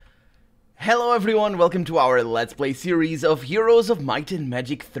Hello everyone, welcome to our Let's Play series of Heroes of Might and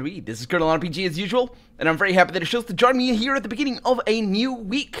Magic 3. This is Colonel RPG as usual, and I'm very happy that you chose to join me here at the beginning of a new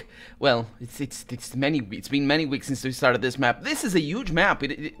week. Well, it's been many weeks since we started this map. This is a huge map.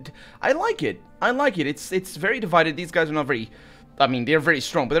 I like it. It's very divided. These guys are not very, I mean, they're very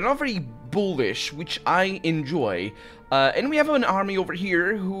strong, but they're not very bullish, which I enjoy. And we have an army over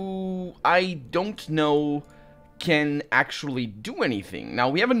here who I don't know can actually do anything. Now,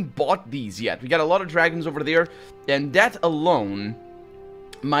 we haven't bought these yet. We got a lot of dragons over there, and that alone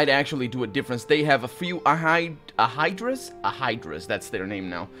might actually do a difference. They have a few hydras, that's their name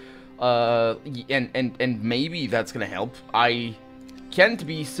now. And maybe that's gonna help. I can't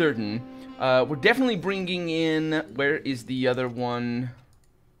be certain. We're definitely bringing in, where is the other one?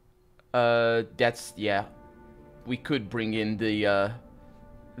 That's, yeah. We could bring in the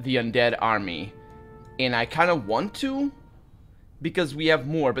undead army. And I kind of want to, because we have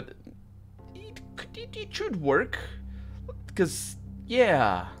more, but it should work. Because,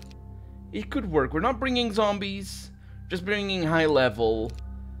 yeah, it could work. We're not bringing zombies, just bringing high level,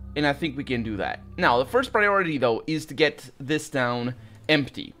 and I think we can do that. Now, the first priority, though, is to get this town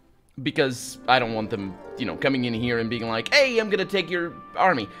empty. Because I don't want them, you know, coming in here and being like, hey, I'm gonna take your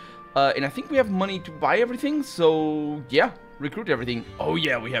army. And I think we have money to buy everything, so, yeah. Recruit everything. Oh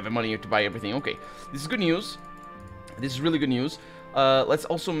yeah, we have money to buy everything. Okay, this is good news. This is really good news. Let's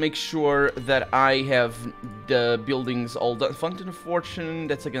also make sure that I have the buildings all done. Fountain of Fortune,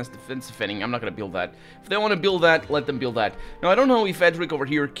 that's against defensive defending. I'm not gonna build that. If they want to build that, let them build that. Now, I don't know if Edric over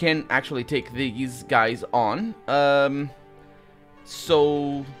here can actually take these guys on.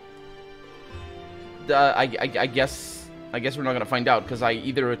 So I guess we're not gonna find out, because I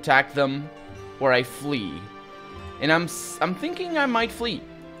either attack them or I flee. And I'm thinking I might flee.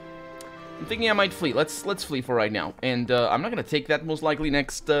 Let's flee for right now. And I'm not gonna take that most likely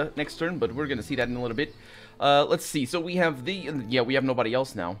next turn, but we're gonna see that in a little bit. Let's see. So we have we have nobody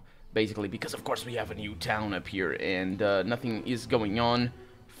else now, basically, because of course we have a new town up here, and nothing is going on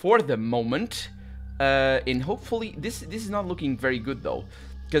for the moment. And hopefully this is not looking very good though,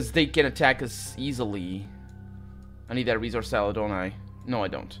 because they can attack us easily. I need that resource salad, don't I? No, I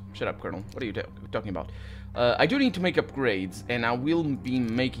don't. Shut up, Colonel. What are you talking about? I do need to make upgrades, and I will be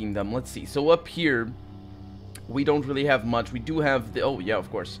making them. Let's see. So up here, we don't really have much. We do have the... Oh, yeah,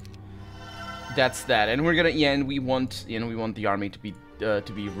 of course. That's that. And we're gonna... Yeah, and we want... You know, we want the army to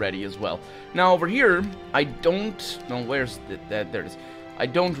be ready as well. Now, over here, I don't... No, where's that? There it is. I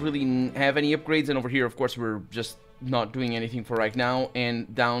don't really have any upgrades, and over here, of course, we're just not doing anything for right now.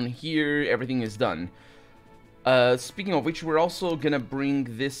 And down here, everything is done. Speaking of which, we're also gonna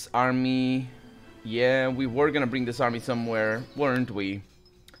bring this army... Yeah, we were gonna bring this army somewhere, weren't we?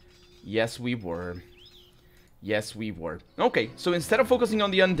 Yes, we were. Yes, we were. Okay, so instead of focusing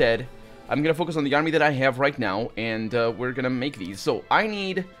on the undead, I'm gonna focus on the army that I have right now, and we're gonna make these. So, I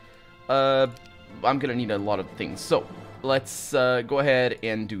need... I'm gonna need a lot of things. So, let's go ahead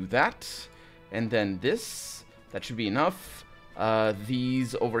and do that. And then this. That should be enough.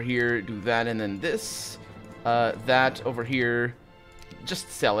 These over here, do that, and then this. That over here,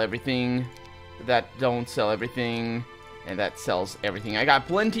 just sell everything. That don't sell everything, and that sells everything. I got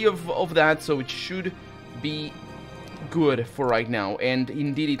plenty of that, so it should be good for right now. And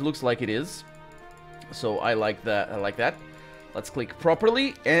indeed, it looks like it is. So I like that. I like that. Let's click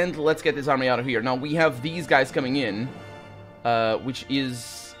properly, and let's get this army out of here. Now, we have these guys coming in, which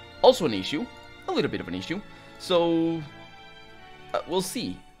is also an issue. A little bit of an issue. So, we'll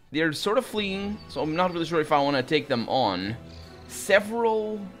see. They're sort of fleeing, so I'm not really sure if I want to take them on.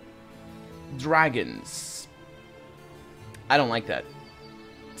 Several... dragons. I don't like that.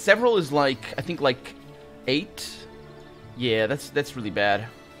 Several is like, I think like 8. Yeah, that's really bad.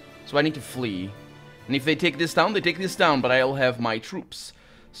 So I need to flee. And if they take this down, they take this down, but I'll have my troops.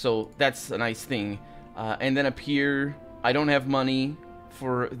 So that's a nice thing. And then up here, I don't have money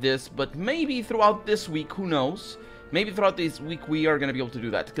for this, but maybe throughout this week, who knows? Maybe throughout this week we are going to be able to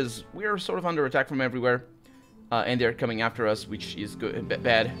do that, because we're sort of under attack from everywhere. And they're coming after us, which is good,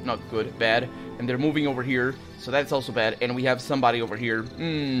 bad, not good, bad. And they're moving over here, so that's also bad. And we have somebody over here.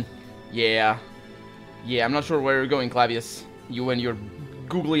 Yeah. Yeah, I'm not sure where you're going, Clavius. You and your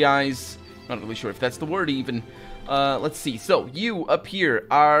googly eyes. Not really sure if that's the word, even. Let's see. So, you up here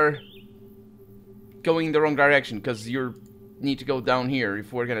are going the wrong direction, because you need to go down here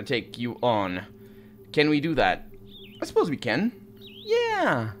if we're gonna take you on. Can we do that? I suppose we can.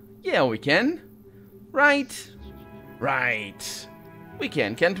 Yeah. Yeah, we can. Right. Right. We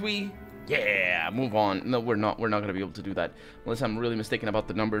can, can't we? Yeah, move on. No, we're not going to be able to do that. Unless I'm really mistaken about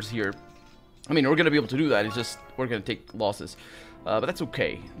the numbers here. I mean, we're going to be able to do that. It's just, we're going to take losses. But that's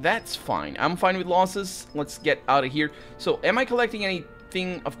okay. That's fine. I'm fine with losses. Let's get out of here. So, am I collecting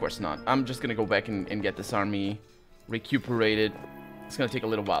anything? Of course not. I'm just gonna go back and get this army recuperated. It's gonna take a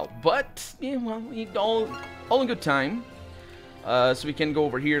little while. But, yeah, well, all in good time. So we can go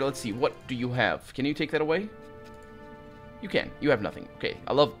over here. Let's see. What do you have? Can you take that away? You can. You have nothing. Okay.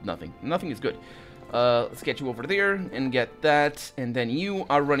 I love nothing. Nothing is good. Let's get you over there and get that. And then you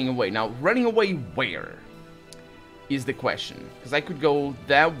are running away. Now, running away where is the question? Because I could go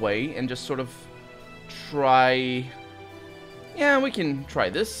that way and just sort of try... Yeah, we can try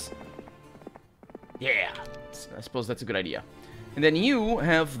this. Yeah. I suppose that's a good idea. And then you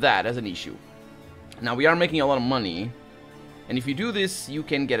have that as an issue. Now, we are making a lot of money. And if you do this, you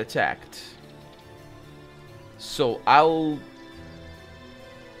can get attacked. So, I'll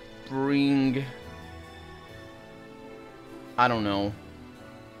bring... I don't know.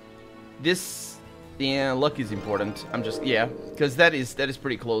 This... Yeah, luck is important. I'm just... Yeah, because that is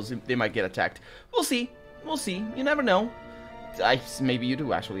pretty close. They might get attacked. We'll see. We'll see. You never know. Maybe you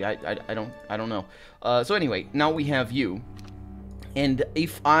do, actually. I don't know. So anyway, now we have you. And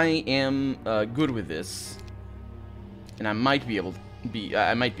if I am good with this... And I might be able to be...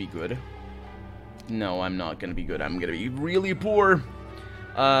 I might be good. No, I'm not gonna be good. I'm gonna be really poor.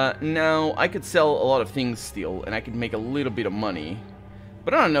 Now, I could sell a lot of things still, and I could make a little bit of money.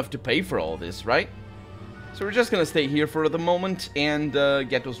 But not enough to pay for all this, right? So we're just gonna stay here for the moment and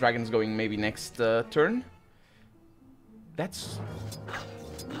get those dragons going maybe next turn. That's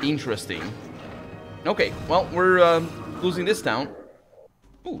interesting. Okay, well, we're losing this town.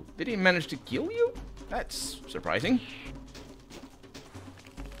 Ooh, did he manage to kill you? That's surprising.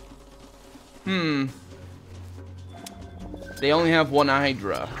 They only have one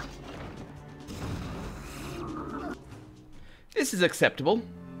Hydra. This is acceptable.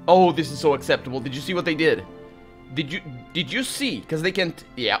 Oh, this is so acceptable. Did you see what they did? Did you see? Because they can't...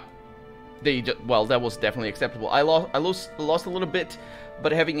 Yeah. Well, that was definitely acceptable. I lost a little bit,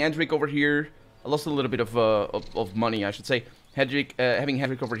 but having Hedrick over here... I lost a little bit of money, I should say. Having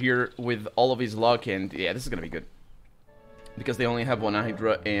Hedrick over here with all of his luck, and yeah, this is gonna be good. Because they only have one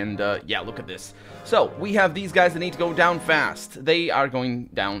Hydra, and yeah, look at this. So, we have these guys that need to go down fast. They are going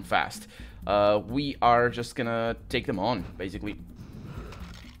down fast. We are just gonna take them on, basically.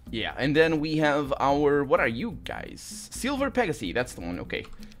 Yeah, and then we have our... What are you guys? Silver Pegasi, that's the one, okay.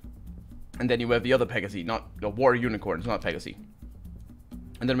 And then you have the other Pegasi, not... The War Unicorns, not Pegasi.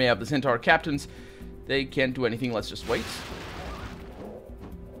 And then we have the Centaur Captains. They can't do anything, let's just wait.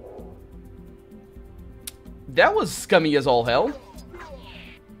 That was scummy as all hell.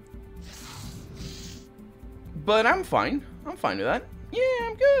 But I'm fine. I'm fine with that. Yeah,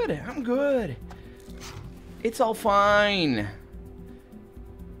 I'm good. I'm good. It's all fine.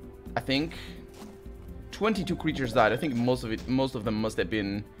 I think 22 creatures died. I think most of them must have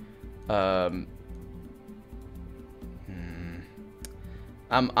been I'm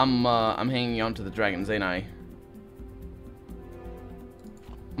hanging on to the dragons, ain't I?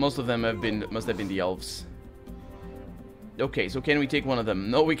 Most of them must have been the elves. Okay, so can we take one of them?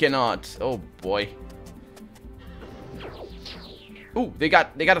 No, we cannot. Oh boy. Ooh, they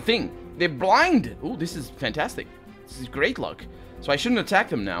got a thing. They're blind. Ooh, this is fantastic. This is great luck. So I shouldn't attack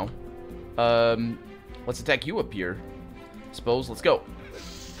them now. Let's attack you up here. Suppose. Let's go.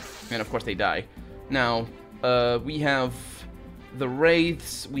 And of course they die. Now, we have the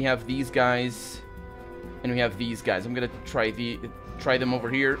wraiths. We have these guys, and we have these guys. I'm gonna try them over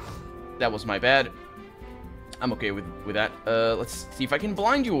here. That was my bad. I'm okay with that. Let's see if I can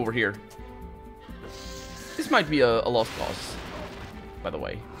blind you over here. This might be a lost cause, by the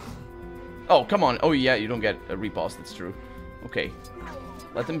way. Oh, come on. Oh, yeah, you don't get a repulse. That's true. Okay.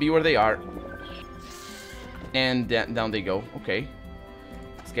 Let them be where they are. And down they go. Okay.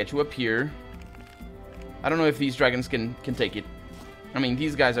 Let's get you up here. I don't know if these dragons can take it. I mean,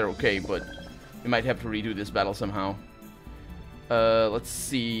 these guys are okay, but we might have to redo this battle somehow. Let's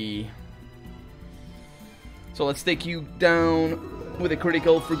see. So let's take you down with a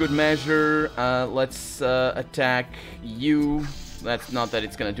critical for good measure. Let's attack you. That's not that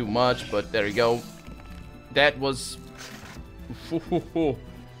it's gonna do much, but there you go. That was...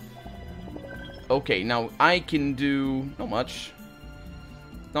 Okay, now I can do... Not much.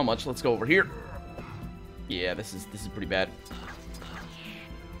 Not much. Let's go over here. Yeah, this is pretty bad.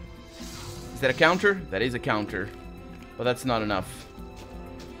 Is that a counter? That is a counter. But that's not enough.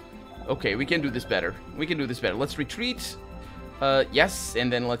 Okay, we can do this better. We can do this better. Let's retreat. Yes,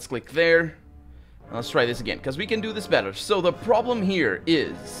 and then let's click there. Let's try this again, because we can do this better. So the problem here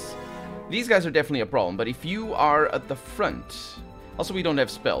is... These guys are definitely a problem, but if you are at the front... Also, we don't have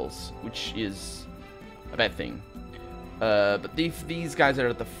spells, which is a bad thing. But if these guys are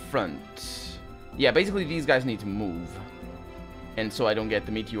at the front... Yeah, basically these guys need to move. And so I don't get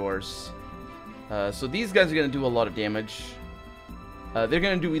the meteors. So these guys are going to do a lot of damage. They're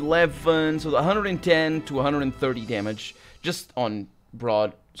going to do 11, so 110 to 130 damage. Just on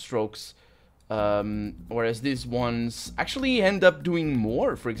broad strokes. Whereas these ones actually end up doing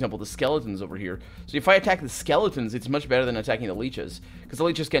more. For example, the skeletons over here. So if I attack the skeletons, it's much better than attacking the leeches. Because the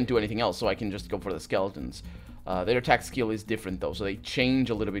leeches can't do anything else, so I can just go for the skeletons. Their attack skill is different, though. So they change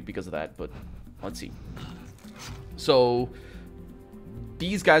a little bit because of that. But let's see. So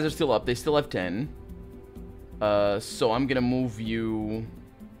these guys are still up. They still have 10. So I'm going to move you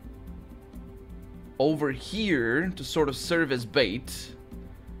over here to sort of serve as bait.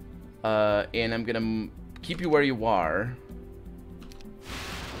 And I'm gonna keep you where you are.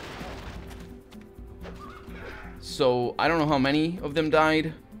 So, I don't know how many of them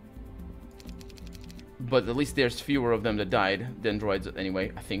died. But at least there's fewer of them that died than droids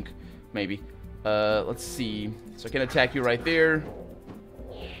anyway, I think. Maybe. Let's see. So I can attack you right there.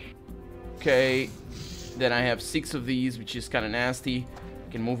 Okay. Then I have 6 of these, which is kind of nasty.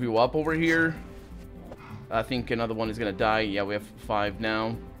 I can move you up over here. I think another one is gonna die. Yeah, we have 5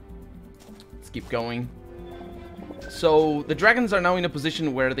 now. Keep going. So the dragons are now in a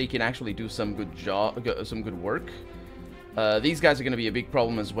position where they can actually do some good work. These guys are going to be a big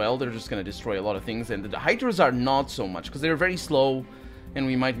problem as well. They're just going to destroy a lot of things, and the hydras are not so much because they're very slow, and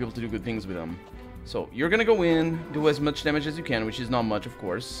we might be able to do good things with them. So you're going to go in, do as much damage as you can, which is not much, of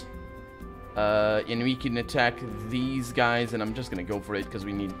course. And we can attack these guys, and I'm just going to go for it because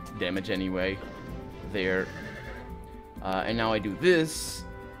we need damage anyway. There. And now I do this.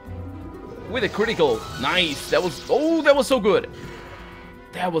 With a critical. Nice. That was... Oh, that was so good.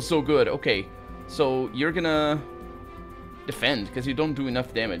 That was so good. Okay. So, you're gonna defend, because you don't do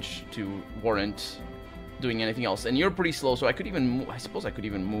enough damage to warrant doing anything else. And you're pretty slow, so I could even... I suppose I could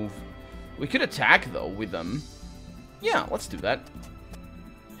even move. We could attack, though, with them. Yeah, let's do that.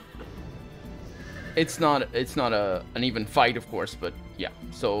 It's not an even fight, of course, but yeah.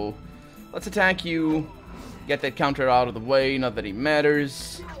 So, let's attack you. Get that counter out of the way. Not that it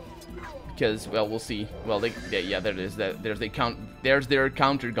matters. Because, well, we'll see. Well, yeah, there it is. There's their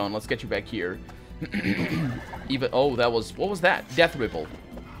counter gun. Let's get you back here. Even, oh, that was, what was that? Death Ripple.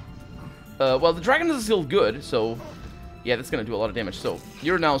 Well, the dragon is still good, so yeah, that's gonna do a lot of damage. So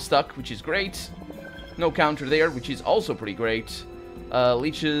you're now stuck, which is great. No counter there, which is also pretty great.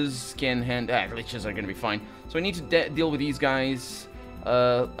 Leeches can leeches are gonna be fine. So I need to deal with these guys.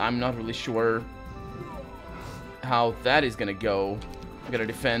 I'm not really sure how that is gonna go. I'm gonna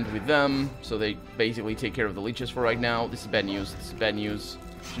defend with them, so they basically take care of the leeches for right now. This is bad news. This is bad news.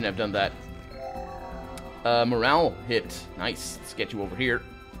 Shouldn't have done that. Morale hit. Nice. Let's get you over here.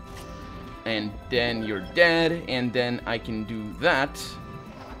 And then you're dead, and then I can do that.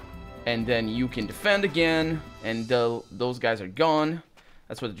 And then you can defend again, and those guys are gone.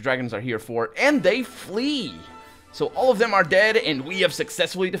 That's what the dragons are here for. And they flee! So all of them are dead, and we have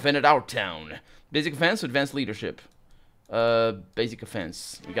successfully defended our town. Basic offense, advanced leadership. Basic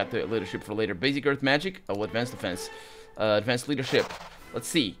offense. We got the leadership for later. Basic earth magic. Oh, advanced offense. Advanced leadership. Let's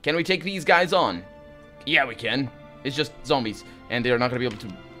see. Can we take these guys on? Yeah, we can. It's just zombies, and they're not gonna be able to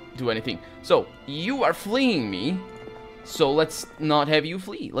do anything. So, you are fleeing me. So let's not have you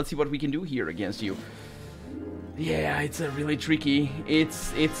flee. Let's see what we can do here against you. Yeah, it's a really tricky.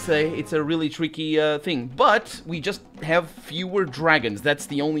 It's a really tricky thing. But we just have fewer dragons. That's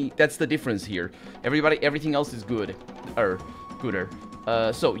the difference here. Everything else is good, or gooder.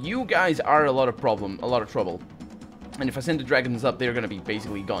 So you guys are a lot of trouble. And if I send the dragons up, they're gonna be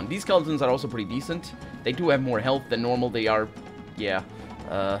basically gone. These skeletons are also pretty decent. They do have more health than normal. They are, yeah.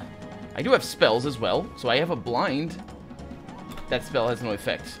 I do have spells as well. So I have a blind. That spell has no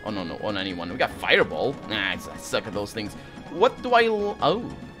effect on anyone. We got Fireball. Nah, I suck at those things. What do I... Oh.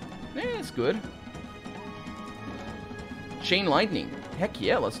 It's good. Chain Lightning. Heck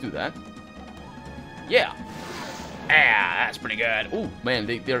yeah, let's do that. Yeah. Ah, that's pretty good. Oh, man,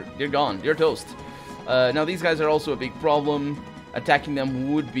 they're gone. They're toast. Now, these guys are also a big problem. Attacking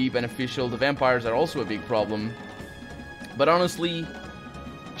them would be beneficial. The vampires are also a big problem. But honestly,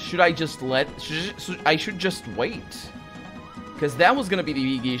 should I just I should just wait. Because that was going to be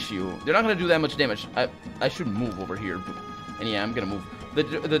the big issue. They're not going to do that much damage. I should move over here. But, and yeah, I'm going to move.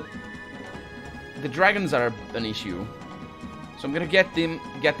 The dragons are an issue. So I'm going to get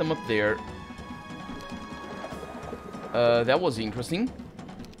them up there. That was interesting.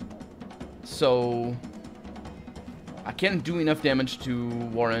 So I can't do enough damage to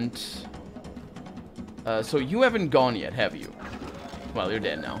warrant. So you haven't gone yet, have you? Well, you're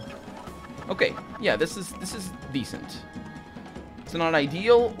dead now. Okay, yeah, this is decent. It's not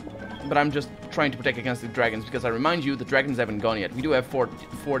ideal, but I'm just trying to protect against the dragons, because I remind you, the dragons haven't gone yet. We do have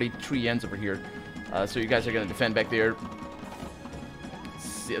 43 ends over here, so you guys are going to defend back there.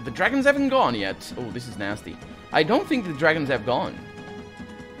 See, the dragons haven't gone yet. Oh, this is nasty. I don't think the dragons have gone.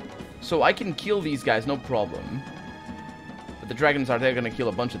 So I can kill these guys, no problem. But the dragons are there going to kill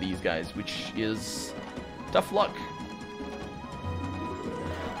a bunch of these guys, which is tough luck.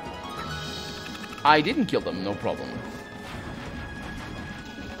 I didn't kill them, no problem.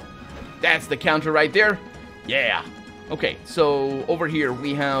 That's the counter right there. Yeah. Okay, so over here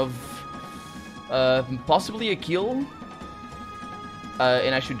we have possibly a kill.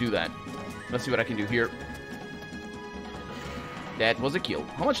 And I should do that. Let's see what I can do here. That was a kill.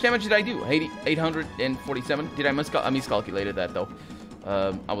 How much damage did I do? 847. Did I miscalculated that though?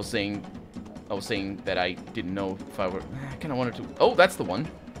 I was saying that I didn't know if I were. I kind of wanted to. Oh, that's the one.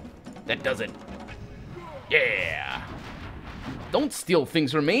 That does it. Yeah. Don't steal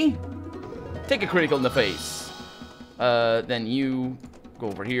things from me. Take a critical in the face. Then you go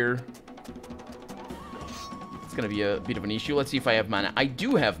over here. It's gonna be a bit of an issue. Let's see if I have mana. I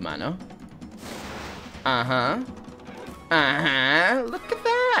do have mana. Uh-huh. Uh-huh. Look at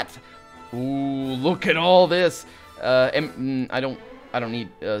that. Ooh, look at all this. I don't need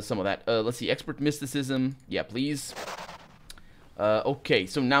some of that. Let's see. Expert mysticism. Yeah, please. Okay,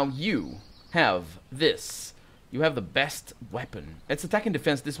 so now you have this. You have the best weapon. It's attack and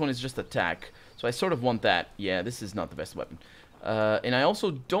defense. This one is just attack. So I sort of want that. Yeah, this is not the best weapon. And I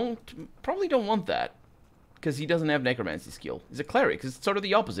also probably don't want that, because he doesn't have necromancy skill. He's a cleric. It's sort of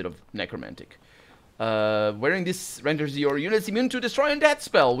the opposite of necromantic. Wearing this renders your units immune to destroy and death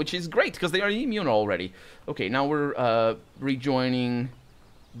spell, which is great, because they are immune already. Okay, now we're rejoining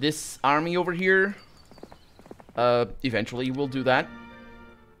this army over here. Eventually we'll do that.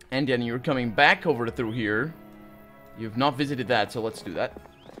 And then you're coming back over through here. You've not visited that, so let's do that.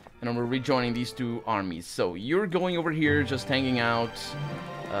 And then we're rejoining these two armies. So you're going over here, just hanging out.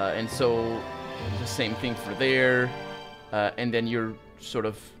 And so the same thing for there. And then you're sort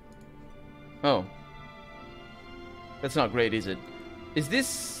of... Oh. That's not great, is it? Is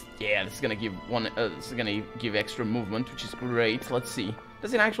this... Yeah, this is gonna give one... this is gonna give extra movement, which is great. Let's see.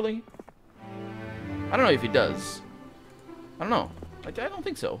 Does it actually? I don't know if it does. I don't know. I don't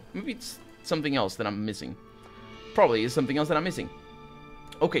think so. Maybe it's something else that I'm missing. Probably is something else that I'm missing.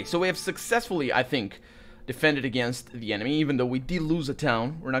 Okay, so we have successfully, I think, defended against the enemy, even though we did lose a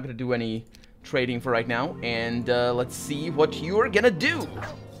town. We're not gonna do any trading for right now. And let's see what you're gonna do.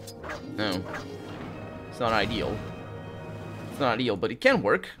 No. It's not ideal. It's not ideal, but it can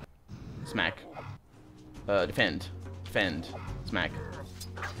work. Smack. Defend. Defend. Smack.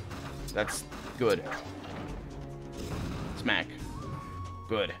 That's good. Smack.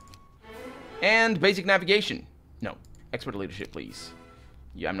 Good. And basic navigation. No. Expert leadership, please.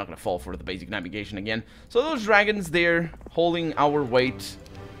 Yeah, I'm not going to fall for the basic navigation again. So those dragons there, holding our weight,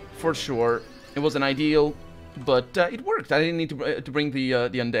 for sure. It wasn't ideal, but it worked. I didn't need to bring the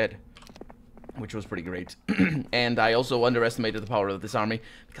undead, which was pretty great. And I also underestimated the power of this army,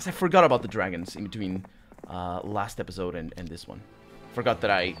 because I forgot about the dragons in between last episode and this one. Forgot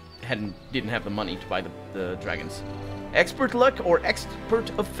that I didn't have the money to buy the dragons. Expert luck or expert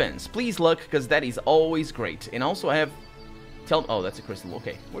offense? Please luck, because that is always great. And also I have... Oh, that's a crystal.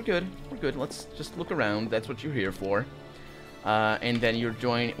 Okay, we're good. We're good. Let's just look around. That's what you're here for. And then you're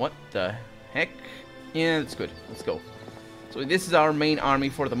joining... What the heck? Yeah, that's good. Let's go. So this is our main army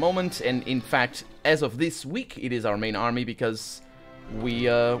for the moment. And in fact, as of this week, it is our main army, because we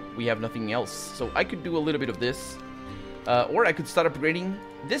have nothing else. So I could do a little bit of this. Or I could start upgrading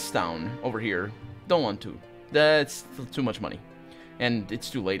this town over here. Don't want to. That's too much money. And it's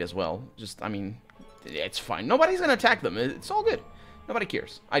too late as well. Just, I mean, it's fine. Nobody's gonna attack them. It's all good. Nobody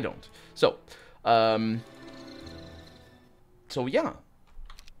cares. I don't. So, so yeah.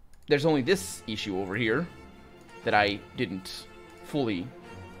 There's only this issue over here that I didn't fully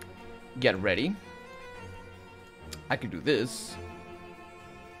get ready. I could do this.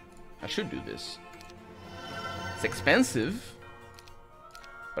 I should do this. It's expensive,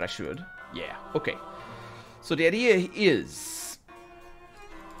 but I should. Yeah, okay. So the idea is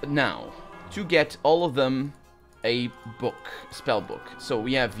now to get all of them a book, spell book. So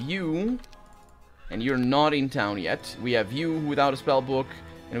we have you, and you're not in town yet. We have you without a spell book,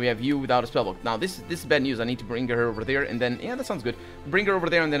 and we have you without a spell book. Now this is bad news. I need to bring her over there, and then yeah, that sounds good. Bring her over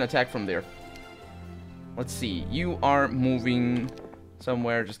there and then attack from there. Let's see. You are moving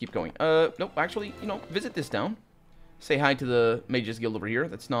somewhere. Just keep going. Nope. Actually, you know, visit this town. Say hi to the Mages Guild over here.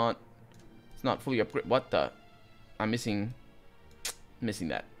 It's not fully upgraded. What the? I'm missing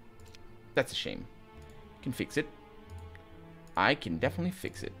that. That's a shame. Can fix it. I can definitely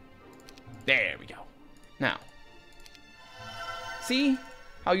fix it. There we go. Now, see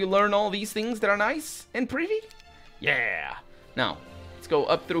how you learn all these things that are nice and pretty? Yeah. Now, let's go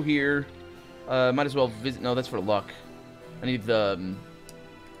up through here. Might as well visit. No, that's for luck. I need the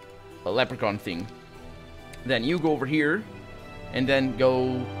leprechaun thing. Then you go over here, and then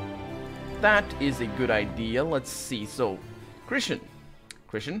go. That is a good idea. Let's see. So, Christian.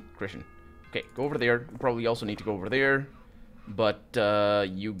 Okay, go over there. You probably also need to go over there. But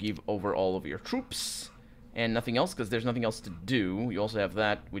you give over all of your troops. And nothing else, because there's nothing else to do. You also have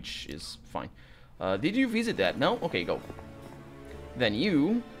that, which is fine. Did you visit that? No? Okay, go. Then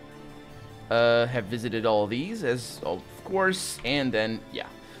you have visited all these, as of course. And then, yeah.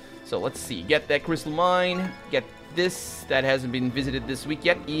 So let's see. Get that crystal mine. Get this. That hasn't been visited this week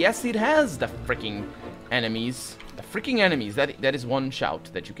yet. Yes, it has. The freaking enemies. The freaking enemies. That is one shout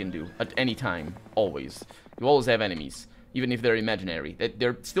that you can do at any time. Always. You always have enemies. Even if they're imaginary.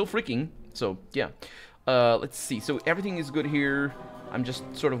 They're still freaking. So, yeah. Let's see. So, everything is good here. I'm just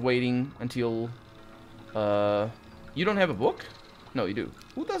sort of waiting until... you don't have a book? No, you do.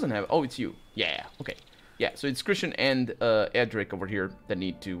 Who doesn't have... Oh, it's you. Yeah, okay. Yeah, so it's Christian and Edric over here that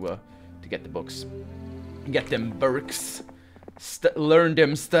need to get the books. Get them burks. Learn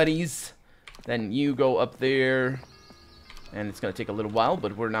them studies. Then you go up there. And it's going to take a little while,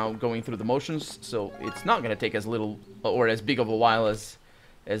 but we're now going through the motions, so it's not going to take as little or as big of a while as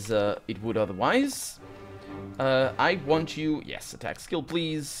it would otherwise. I want you... Yes, attack skill,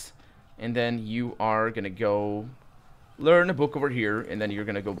 please. And then you are going to go learn a book over here, and then you're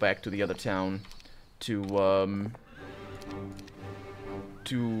going to go back to the other town to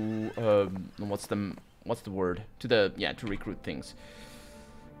what's the word? To recruit things.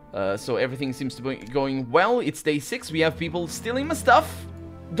 So everything seems to be going well. It's day 6. We have people stealing my stuff.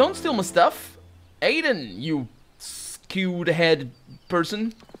 Don't steal my stuff. Aiden, you skewed head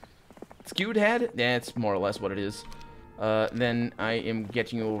person. Skewed head? That's more or less what it is. Then I am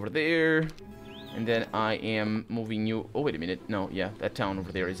getting you over there. And then I am moving you... Oh, wait a minute. No, yeah, that town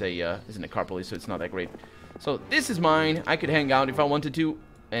over there is isn't a carpoly, so it's not that great. So this is mine. I could hang out if I wanted to.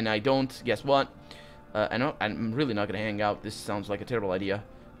 And I don't. Guess what? I'm really not going to hang out. This sounds like a terrible idea.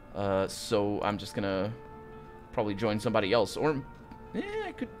 So I'm just gonna probably join somebody else, or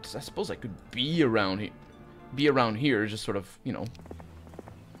I suppose I could be around here, just sort of, you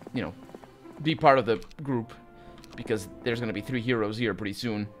know, be part of the group, because there's gonna be 3 heroes here pretty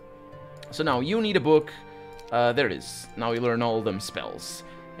soon. So now you need a book. There it is. Now you learn all of them spells,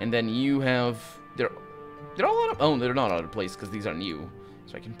 and then you have they're all out of, oh, they're not out of place because these are new.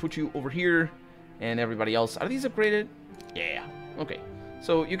 So I can put you over here, and everybody else. Are these upgraded? Yeah. Okay.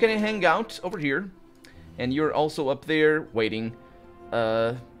 So you can hang out over here, and you're also up there waiting.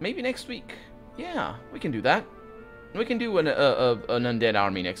 Maybe next week. Yeah, we can do that. We can do an undead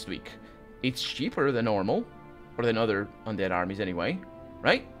army next week. It's cheaper than normal, or than other undead armies anyway,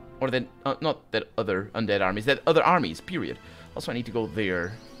 right? Or than not that other undead armies, that other armies. Period. Also, I need to go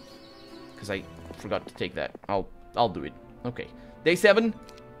there because I forgot to take that. I'll do it. Okay. Day 7.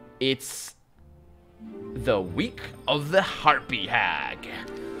 It's the week of the Harpy Hag.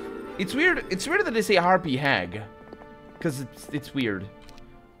 It's weird. It's weird that they say Harpy Hag, because it's weird.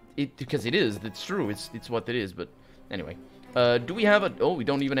 Because it is. It's true. It's what it is. But anyway, do we have a? Oh, we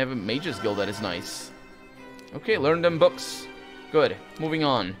don't even have a Mages Guild. That is nice. Okay, learn them books. Good. Moving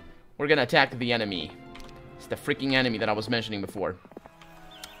on. We're gonna attack the enemy. It's the freaking enemy that I was mentioning before.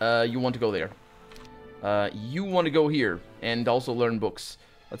 You want to go there. You want to go here and also learn books.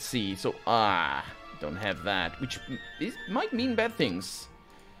 Let's see. So don't have that, which might mean bad things.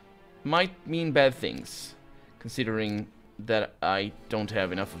 Might mean bad things, considering that I don't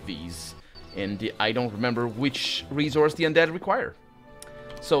have enough of these, and I don't remember which resource the undead require.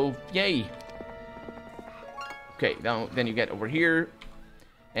 So, yay. Okay, now then you get over here,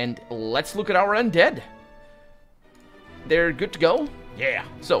 and let's look at our undead. They're good to go? Yeah.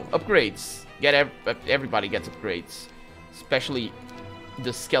 So, upgrades. Everybody gets upgrades, especially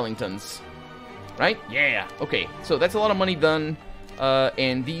the skeletons. Right? Yeah. Okay. So that's a lot of money done,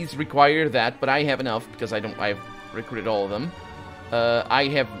 and these require that, but I have enough because I've recruited all of them. I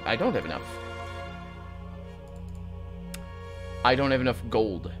don't have enough. I don't have enough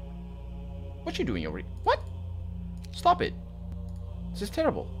gold. What you doing over here? What? Stop it. This is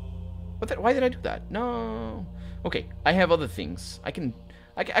terrible. Why did I do that? No. Okay. I have other things. I can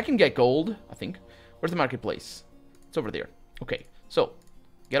get gold, I think. Where's the marketplace? It's over there. Okay. So,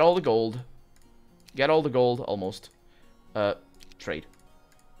 get all the gold. Get all the gold, almost. Trade.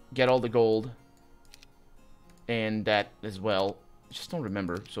 Get all the gold. And that as well. I just don't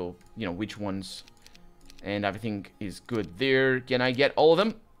remember, so, you know, which ones And everything is good there. Can I get all of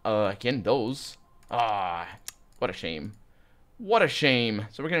them? I can those. Ah, what a shame. What a shame.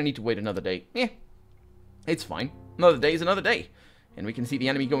 So we're gonna need to wait another day. Eh, it's fine. Another day is another day. And we can see the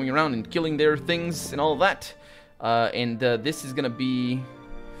enemy going around and killing their things and all of that. This is gonna be...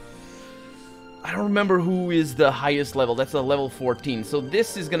 I don't remember who is the highest level. That's a level 14. So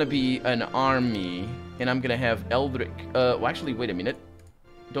this is gonna be an army. And I'm gonna have Eldrick. Well, actually, wait a minute.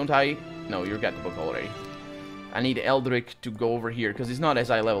 Don't I? No, you got the book already. I need Eldrick to go over here, because he's not as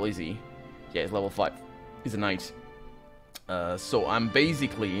high level, is he? Yeah, he's level 5. He's a knight. So I'm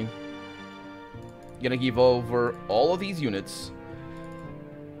basically gonna give over all of these units.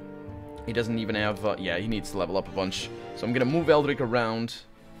 He doesn't even have... yeah, he needs to level up a bunch. So I'm gonna move Eldrick around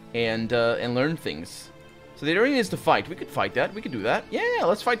and learn things. So the arena is to fight. We could fight that. We could do that. Yeah,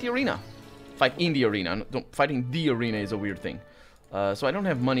 let's fight the arena. Fight in the arena. Fighting the arena is a weird thing. So I don't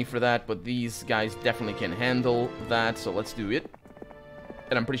have money for that, but these guys definitely can handle that, so let's do it.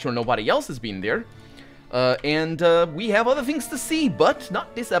 And I'm pretty sure nobody else has been there. We have other things to see, but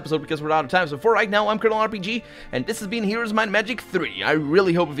not this episode because we're out of time. So for right now, I'm Colonel RPG, and this has been Heroes Might and Magic 3. I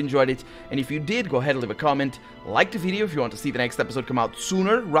really hope you've enjoyed it, and if you did, go ahead and leave a comment, like the video if you want to see the next episode come out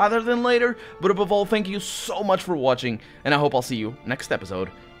sooner rather than later. But above all, thank you so much for watching, and I hope I'll see you next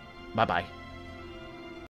episode. Bye-bye.